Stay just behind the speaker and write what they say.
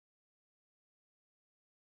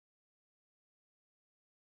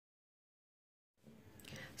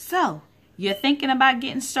So, you're thinking about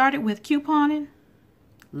getting started with couponing?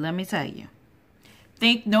 Let me tell you.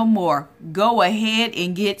 Think no more. Go ahead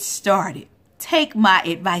and get started. Take my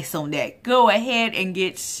advice on that. Go ahead and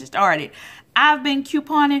get started. I've been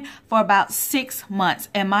couponing for about 6 months,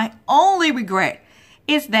 and my only regret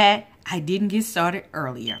is that I didn't get started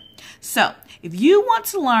earlier. So, if you want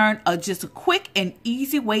to learn just a quick and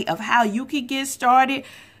easy way of how you can get started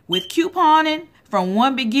with couponing from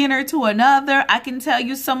one beginner to another, I can tell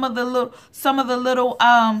you some of the little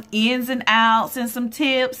ins and outs and some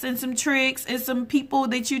tips and some tricks and some people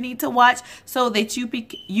that you need to watch so that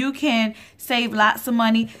you can save lots of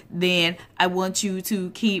money. Then I want you to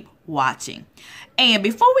keep watching. And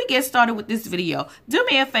before we get started with this video, do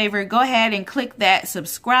me a favor, go ahead and click that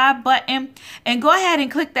subscribe button and go ahead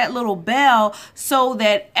and click that little bell so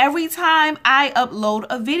that every time I upload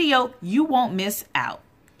a video, you won't miss out.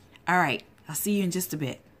 All right, I'll see you in just a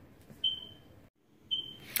bit.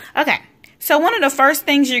 Okay, so one of the first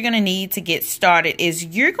things you're going to need to get started is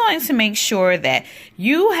you're going to make sure that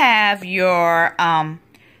you have your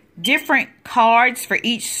different cards for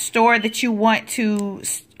each store that you want to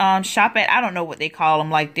shop at. I don't know what they call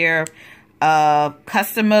them, like their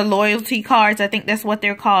customer loyalty cards. I think that's what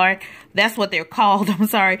they're called. That's what they're called. I'm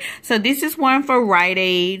sorry. So this is one for Rite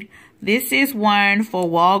Aid. This is one for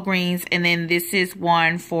Walgreens, and then this is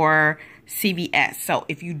one for CVS. So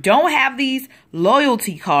if you don't have these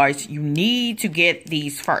loyalty cards, you need to get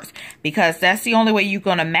these first because that's the only way you're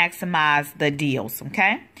going to maximize the deals.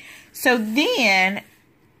 Okay. So then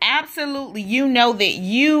absolutely, you know that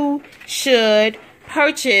you should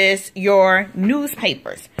purchase your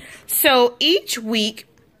newspapers. So each week,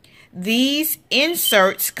 these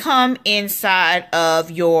inserts come inside of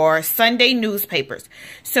your Sunday newspapers.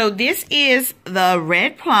 So this is the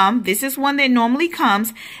Red Plum. This is one that normally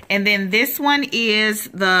comes. And then this one is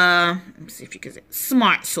the, let me see if you can see,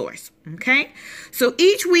 Smart Source. Okay. So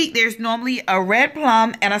each week there's normally a Red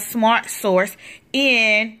Plum and a Smart Source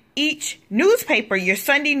in each newspaper, your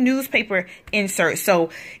Sunday newspaper insert. So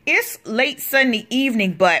it's late Sunday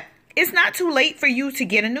evening, but it's not too late for you to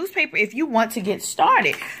get a newspaper if you want to get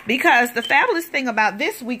started, because the fabulous thing about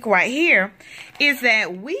this week right here is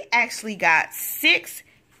that we actually got 6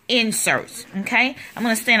 inserts. Okay, I'm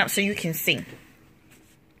going to stand up so you can see.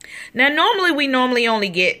 Now normally we only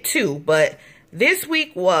get 2, but this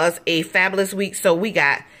week was a fabulous week, so we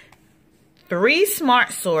got 3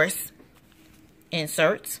 Smart Source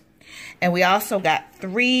inserts, and we also got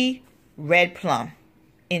 3 Red Plum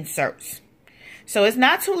inserts. So it's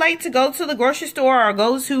not too late to go to the grocery store or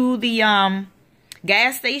go to the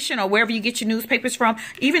gas station or wherever you get your newspapers from.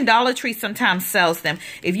 Even Dollar Tree sometimes sells them.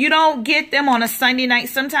 If you don't get them on a Sunday night,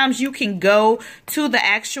 sometimes you can go to the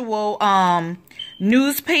actual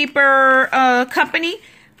newspaper company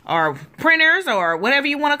or printers or whatever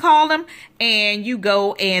you want to call them, and you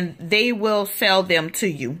go and they will sell them to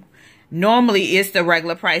you. Normally, it's the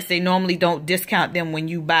regular price. They normally don't discount them when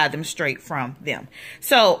you buy them straight from them.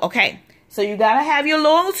 So, okay. So, you got to have your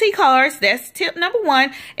loyalty cards. That's tip number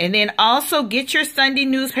 1. And then also get your Sunday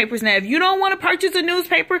newspapers. Now, if you don't want to purchase a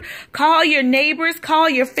newspaper, call your neighbors, call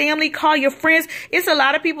your family, call your friends. It's a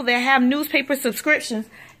lot of people that have newspaper subscriptions,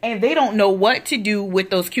 and they don't know what to do with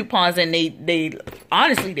those coupons, and they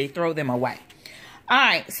honestly, they throw them away. All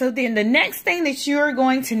right. So, then the next thing that you're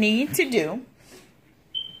going to need to do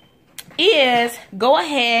is go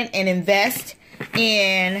ahead and invest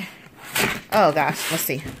in, oh gosh, let's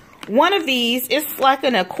see. One of these, it's like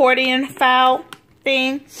an accordion file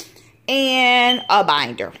thing and a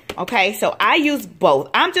binder. Okay, so I use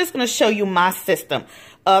both. I'm just going to show you my system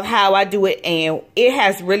of how I do it, and it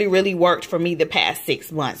has really worked for me the past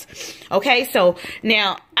 6 months. Okay, so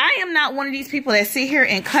now I am not one of these people that sit here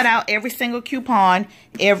and cut out every single coupon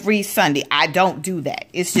every Sunday. I don't do that.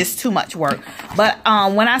 It's just too much work. But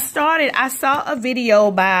when I started, I saw a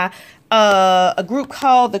video by a group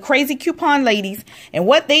called the Crazy Coupon Ladies, and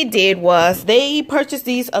what they did was they purchased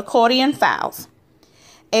these accordion files.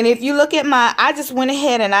 And if you look at I just went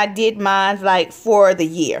ahead and I did mine like for the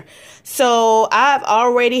year. So I've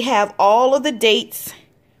already have all of the dates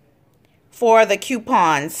for the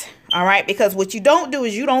coupons. All right. Because what you don't do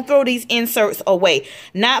is you don't throw these inserts away.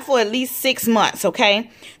 Not for at least 6 months. Okay.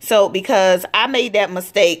 So because I made that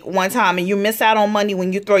mistake one time, and you miss out on money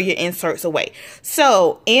when you throw your inserts away.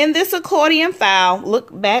 So in this accordion file, look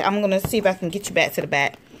back. I'm going to see if I can get you back to the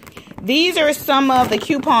back. These are some of the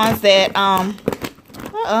coupons that,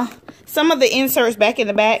 some of the inserts back in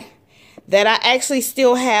the back that I actually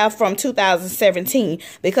still have from 2017,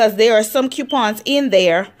 because there are some coupons in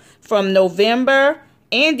there from November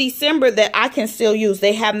and December that I can still use.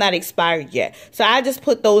 They have not expired yet. So I just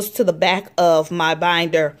put those to the back of my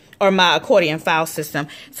binder or my accordion file system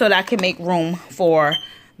so that I can make room for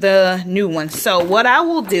the new ones. So what I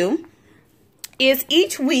will do is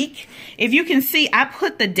each week, if you can see, I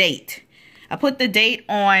put the date. I put the date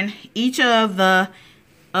on each of the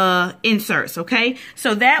inserts, okay?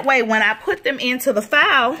 So that way when I put them into the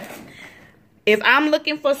file, if I'm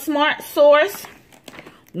looking for Smart Source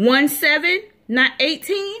 17, not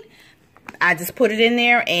 18, I just put it in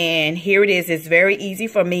there and here it is. It's very easy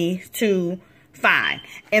for me to find.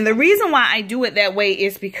 And the reason why I do it that way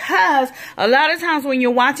is because a lot of times when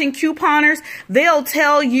you're watching couponers, they'll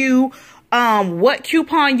tell you what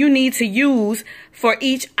coupon you need to use for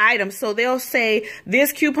each item. So they'll say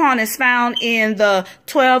this coupon is found in the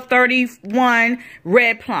 1231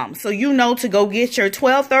 red plum. So you know to go get your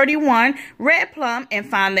 1231 red plum and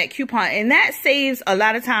find that coupon. And that saves a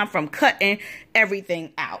lot of time from cutting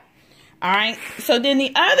everything out. All right. So then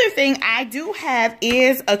the other thing I do have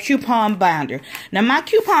is a coupon binder. Now my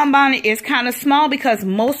coupon binder is kind of small because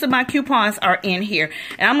most of my coupons are in here.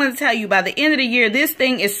 And I'm going to tell you, by the end of the year, this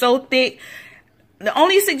thing is so thick. The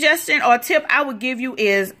only suggestion or tip I would give you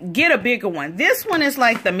is get a bigger one. This one is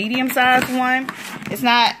like the medium-sized one. It's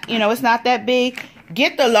not, you know, it's not that big.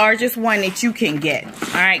 Get the largest one that you can get.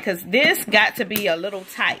 All right, because this got to be a little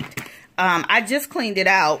tight. I just cleaned it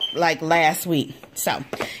out like last week. So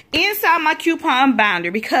inside my coupon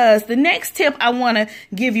binder, because the next tip I want to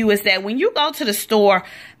give you is that when you go to the store,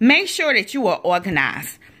 make sure that you are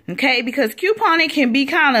organized. Okay, because couponing can be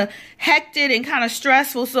kind of hectic and kind of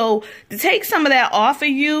stressful. So to take some of that off of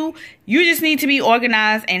you, you just need to be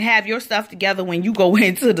organized and have your stuff together when you go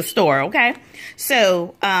into the store. Okay,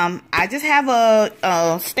 so I just have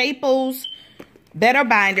a Staples Better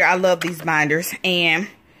binder. I love these binders, and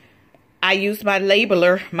I used my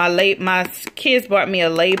labeler. My kids bought me a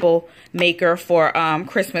label maker for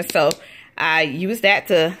Christmas, so I used that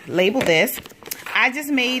to label this. I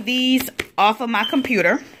just made these off of my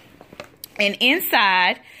computer, and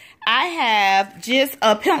inside I have just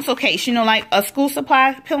a pencil case, you know, like a school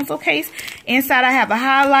supply pencil case. Inside I have a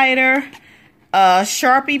highlighter, a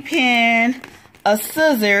Sharpie pen, a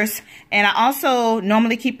scissors, and I also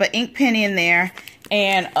normally keep an ink pen in there.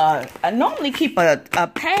 And I normally keep a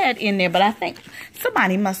pad in there, but I think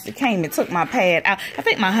somebody must have came and took my pad out. I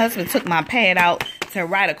think my husband took my pad out to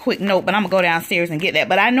write a quick note, but I'm going to go downstairs and get that.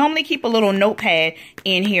 But I normally keep a little notepad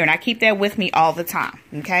in here, and I keep that with me all the time,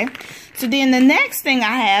 okay? So then the next thing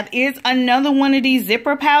I have is another one of these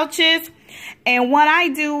zipper pouches. And what I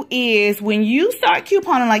do is when you start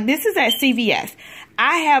couponing, like this is at CVS.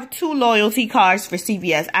 I have 2 loyalty cards for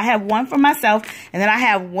CVS. I have one for myself, and then I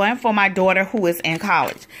have one for my daughter who is in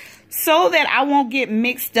college. So that I won't get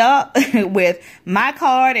mixed up with my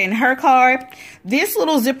card and her card, this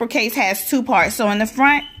little zipper case has 2 parts. So in the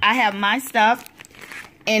front, I have my stuff,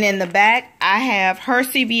 and in the back, I have her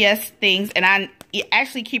CVS things, and I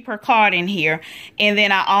actually keep her card in here. And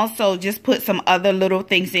then I also just put some other little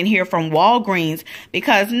things in here from Walgreens,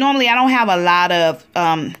 because normally I don't have a lot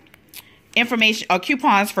of information or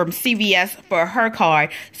coupons from CVS for her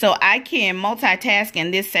card, so I can multitask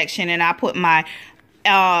in this section. And I put my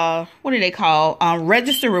what do they call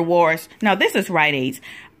register rewards. No, this is Rite Aid's.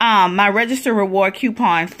 My register reward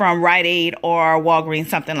coupon from Rite Aid or Walgreens,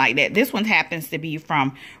 something like that. This one happens to be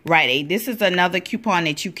from Rite Aid. This is another coupon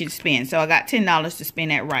that you can spend. So I got $10 to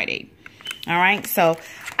spend at Rite Aid. All right, so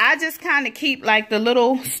I just kind of keep like the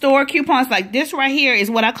little store coupons. Like this right here is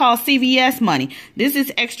what I call CVS money. This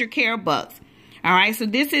is extra care bucks. All right, so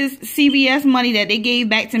this is CVS money that they gave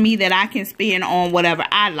back to me that I can spend on whatever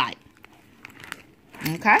I like.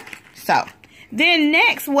 Okay, so then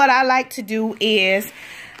next what I like to do is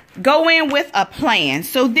go in with a plan.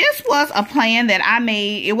 So this was a plan that I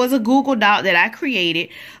made. It was a Google Doc that I created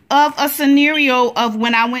of a scenario of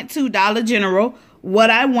when I went to Dollar General, what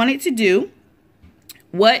I wanted to do,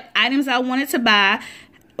 what items I wanted to buy,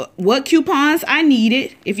 what coupons I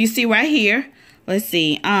needed. If you see right here, let's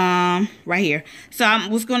see, right here. So I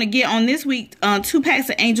was going to get on this week 2 packs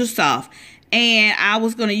of Angel Soft, and I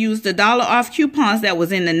was going to use the $1 off coupons that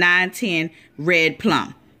was in the 910 red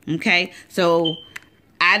plum. Okay, so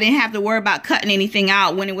I didn't have to worry about cutting anything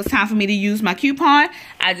out when it was time for me to use my coupon.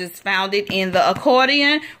 I just found it in the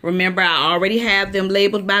accordion. Remember, I already have them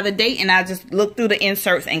labeled by the date, and I just looked through the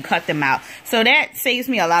inserts and cut them out. So that saves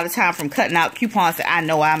me a lot of time from cutting out coupons that I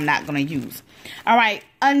know I'm not going to use. All right,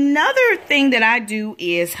 another thing that I do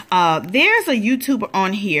is there's a YouTuber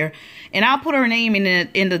on here, and I'll put her name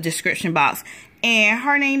in the description box. And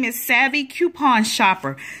her name is Savvy Coupon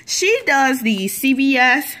Shopper. She does the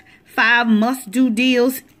CVS 5 must-do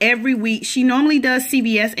deals every week. She normally does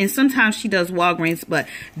CVS and sometimes she does Walgreens, but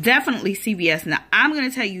definitely CVS. Now, I'm going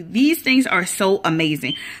to tell you, these things are so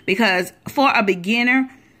amazing because for a beginner,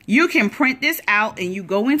 you can print this out and you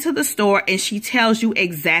go into the store and she tells you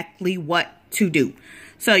exactly what to do.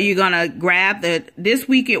 So you're going to grab this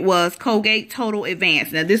week it was Colgate Total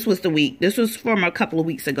Advanced. Now this was the week. This was from a couple of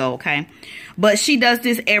weeks ago, okay? But she does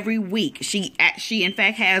this every week. She in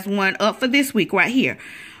fact has one up for this week right here.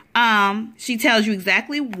 She tells you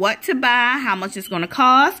exactly what to buy, how much it's going to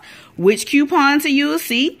cost, which coupon to use.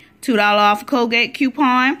 See, $2 off Colgate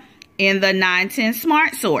coupon in the 910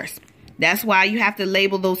 Smart Source. That's why you have to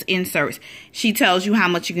label those inserts. She tells you how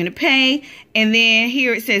much you're going to pay. And then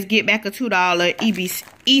here it says get back a $2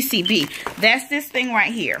 ECB. That's this thing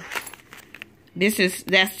right here. That's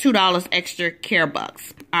 $2 extra care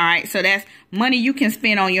bucks. All right. So that's money you can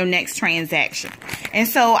spend on your next transaction. And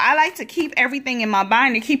so I like to keep everything in my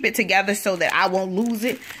binder, keep it together so that I won't lose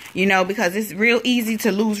it, you know, because it's real easy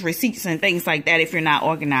to lose receipts and things like that if you're not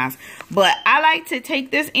organized. But I like to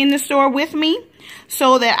take this in the store with me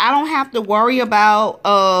so that I don't have to worry about,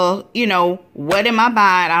 you know, what am I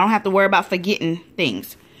buying? I don't have to worry about forgetting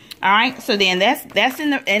things. All right, so then that's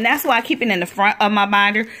in the, and that's why I keep it in the front of my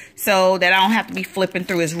binder so that I don't have to be flipping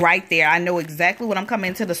through. It's right there. I know exactly what I'm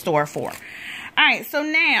coming to the store for. All right, so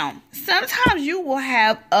now sometimes you will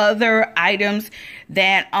have other items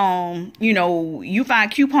that you know, you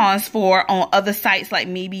find coupons for on other sites like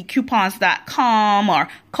maybe coupons.com or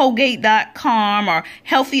colgate.com or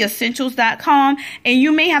healthyessentials.com, and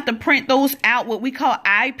you may have to print those out, what we call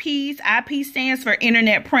IPs. IP stands for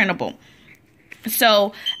internet printable.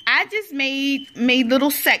 So I just made little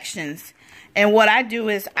sections, and what I do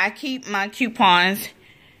is I keep my coupons,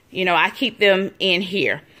 you know, I keep them in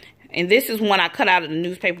here. And this is one I cut out of the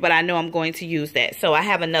newspaper, but I know I'm going to use that. So I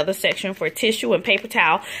have another section for tissue and paper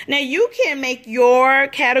towel. Now you can make your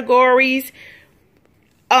categories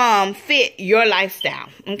fit your lifestyle,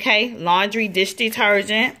 okay? Laundry, dish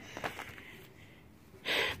detergent,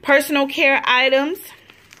 personal care items,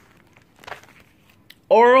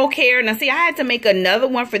 oral care. Now see, I had to make another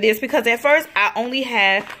one for this because at first I only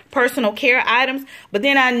had personal care items, but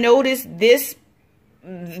then I noticed this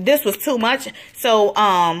was too much. So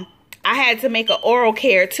I had to make an oral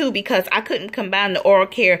care too because I couldn't combine the oral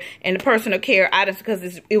care and the personal care items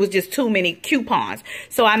because it was just too many coupons.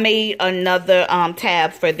 So I made another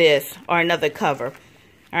tab for this, or another cover.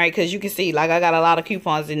 All right, because you can see, like, I got a lot of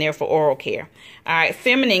coupons in there for oral care. All right,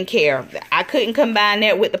 feminine care. I couldn't combine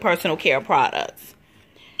that with the personal care products.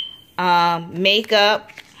 Makeup,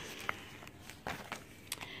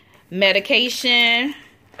 medication,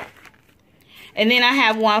 and then I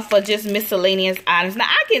have one for just miscellaneous items. Now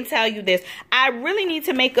I can tell you this, I really need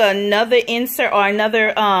to make another insert or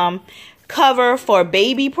another cover for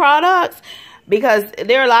baby products because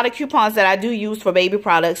there are a lot of coupons that I do use for baby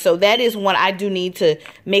products. So that is one I do need to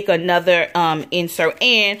make another insert.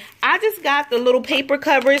 And I just got the little paper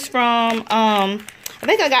covers from I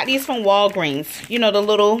think I got these from Walgreens. You know, the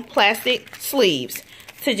little plastic sleeves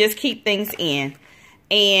to just keep things in.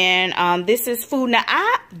 And this is food. Now,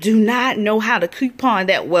 I do not know how to coupon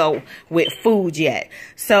that well with food yet.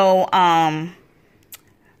 So, I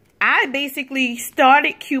basically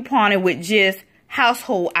started couponing with just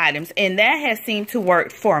household items. And that has seemed to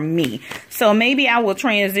work for me. So, maybe I will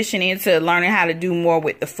transition into learning how to do more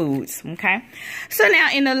with the foods. Okay. So, now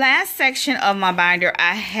in the last section of my binder,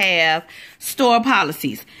 I have store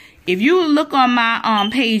policies. If you look on my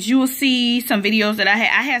page, you will see some videos that I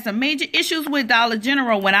had some major issues with Dollar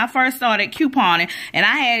General when I first started couponing, and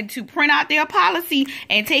I had to print out their policy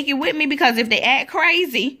and take it with me because if they act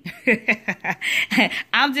crazy,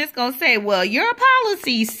 I'm just gonna say, well, your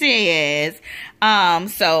policy says,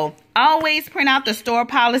 so always print out the store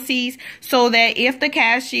policies so that if the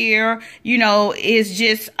cashier, you know, is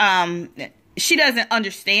just she doesn't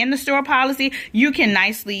understand the store policy, you can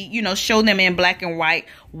nicely, you know, show them in black and white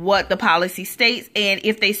what the policy states. And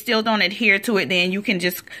if they still don't adhere to it, then you can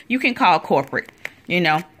call corporate. You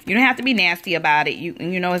know, you don't have to be nasty about it.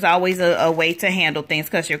 You know, it's always a way to handle things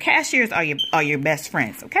because your cashiers are your best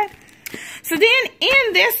friends. Okay. So then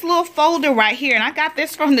in this little folder right here, and I got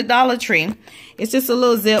this from the Dollar Tree. It's just a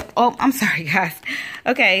little zip. Oh, I'm sorry, guys.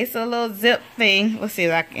 Okay, it's a little zip thing. Let's see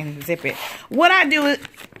if I can zip it. What I do is,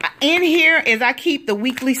 in here is I keep the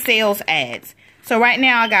weekly sales ads. So right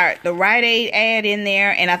now I got the Rite Aid ad in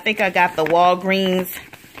there, and I think I got the Walgreens.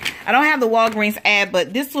 I don't have the Walgreens ad,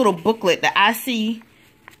 but this little booklet, the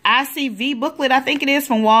ICV booklet, I think it is,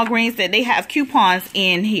 from Walgreens, that they have coupons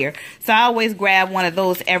in here. So I always grab one of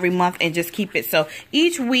those every month and just keep it. So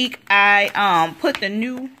each week I put the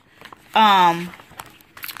new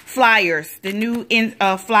flyers, the new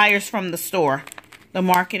flyers from the store, the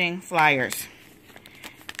marketing flyers.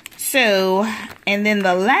 So, and then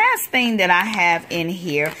the last thing that I have in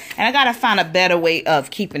here, and I gotta find a better way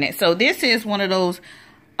of keeping it. So this is one of those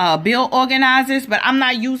bill organizers, but I'm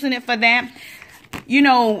not using it for that. You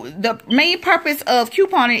know, the main purpose of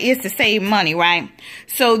couponing is to save money, right?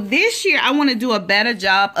 So this year, I want to do a better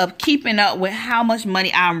job of keeping up with how much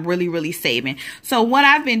money I'm really saving. So what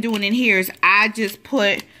I've been doing in here is I just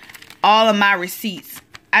put all of my receipts.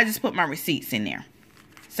 I just put my receipts in there.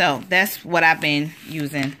 So that's what I've been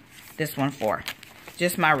using this one for.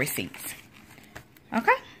 Just my receipts.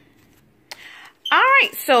 Okay. All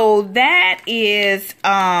right. So that is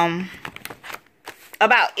about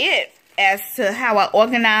it as to how I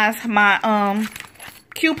organize my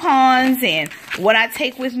coupons and what I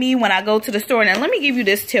take with me when I go to the store. Now, let me give you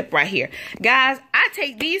this tip right here. Guys, I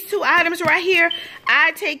take these two items right here.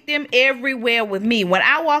 I take them everywhere with me. When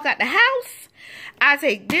I walk out the house, I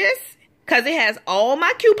take this because it has all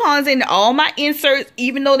my coupons and all my inserts,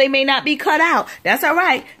 even though they may not be cut out. That's all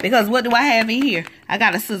right, because what do I have in here? I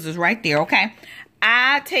got a scissors right there, okay?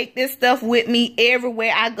 I take this stuff with me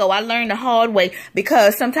everywhere I go. I learned the hard way,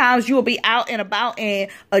 because sometimes you'll be out and about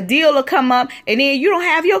and a deal will come up and then you don't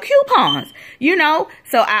have your coupons, you know?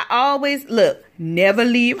 So I always, look, never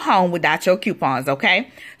leave home without your coupons,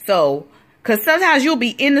 okay? So, because sometimes you'll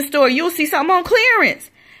be in the store, you'll see something on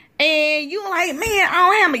clearance. And you like, man, I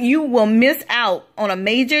don't have it. You will miss out on a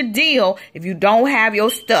major deal if you don't have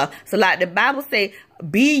your stuff. So like the Bible say,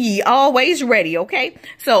 be ye always ready, okay?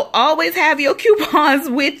 So always have your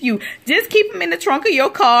coupons with you. Just keep them in the trunk of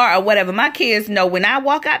your car or whatever. My kids know when I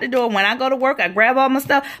walk out the door, when I go to work, I grab all my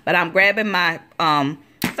stuff, but I'm grabbing my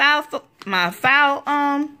file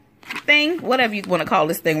thing, whatever you want to call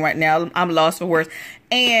this thing right now. I'm lost for words.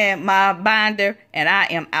 And my binder, and I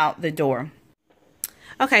am out the door.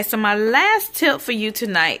 Okay, so my last tip for you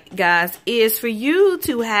tonight, guys, is for you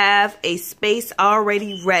to have a space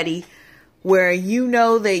already ready where you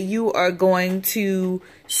know that you are going to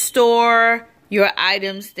store your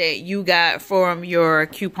items that you got from your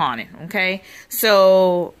couponing, okay?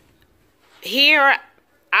 So here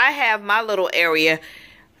I have my little area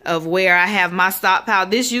of where I have my stockpile.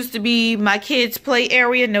 This used to be my kids' play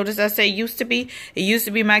area. Notice I say used to be. It used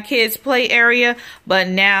to be my kids' play area, but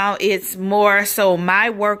now it's more so my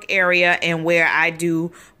work area and where I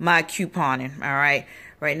do my couponing, all right?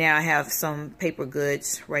 Right now I have some paper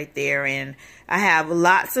goods right there, and I have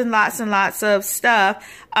lots and lots and lots of stuff.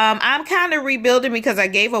 I'm kind of rebuilding because I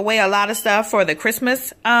gave away a lot of stuff for the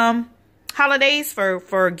Christmas holidays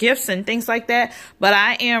for gifts and things like that, but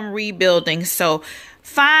I am rebuilding. So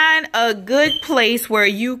find a good place where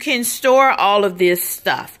you can store all of this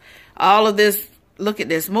stuff. All of this, look at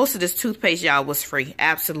this. Most of this toothpaste, y'all, was free.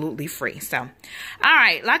 Absolutely free. So, all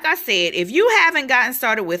right. Like I said, if you haven't gotten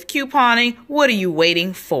started with couponing, what are you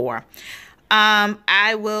waiting for?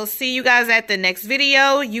 I will see you guys at the next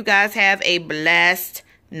video. You guys have a blessed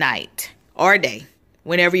night or day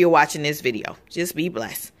whenever you're watching this video. Just be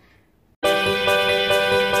blessed.